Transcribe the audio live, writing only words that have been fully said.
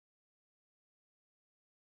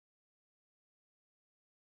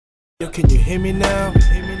Yo, can you hear me now?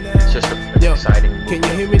 It's just an exciting movement. Can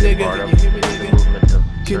you hear me, nigga? It's the movement of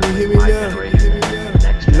Can you hear me my now? generation and the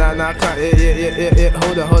next generation. Nah, I can't.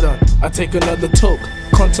 Yeah. Hold on. I take another talk.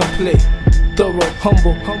 Contemplate. Thorough,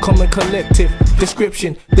 humble, common collective.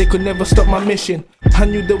 Description, they could never stop my mission. I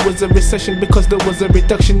knew there was a recession because there was a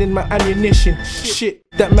reduction in my ammunition. Shit,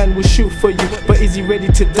 that man will shoot for you, but is he ready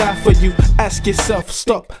to die for you? Ask yourself,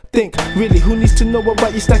 stop, think, really, who needs to know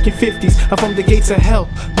about you stacking 50s? I'm from the gates of hell,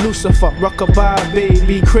 Lucifer, rockabye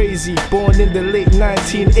baby, crazy. Born in the late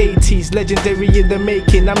 1980s, legendary in the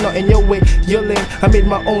making. I'm not in your way, your lane, I made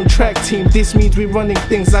my own track team. This means we running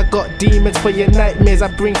things, I got demons for your nightmares. I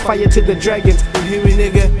bring fire to the dragons. You hear me,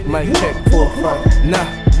 nigga? Mic check 4, 5. Nah,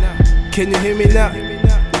 can you hear me now?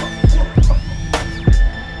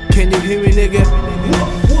 Can you hear me, nigga?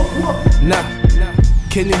 Nah,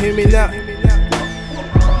 can you hear me now?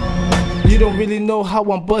 You don't really know how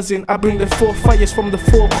I'm buzzing. I bring the 4 fires from the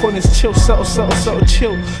 4 corners. Chill, subtle,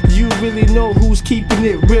 chill. You really know who's keeping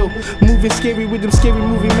it real. Moving scary with them scary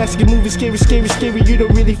moving masking. Moving scary. You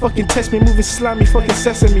don't really fucking test me. Moving slimy, fucking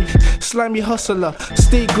sesame. Slimy hustler,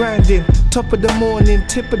 stay grinding. Top of the morning,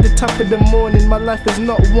 tip of the top of the morning. My life is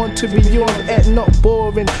not one to be on and not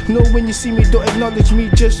boring. No, when you see me, don't acknowledge me.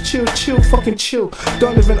 Just chill, fucking chill.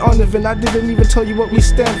 Donovan, I didn't even tell you what we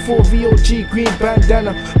stand for. VOG, green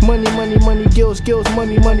bandana. Money, girls,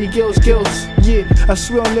 money, girls. Yeah, I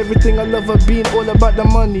swear on everything I love her being all about the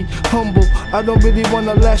money. Humble, I don't really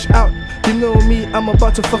wanna lash out. You know me, I'm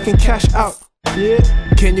about to fucking cash out. Yeah,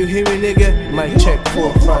 can you hear me, nigga? Mic check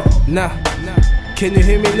 4, 5. Nah, can you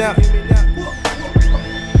hear me now?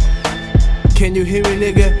 Can you hear me,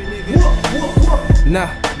 nigga?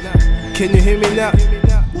 Nah, can you hear me now?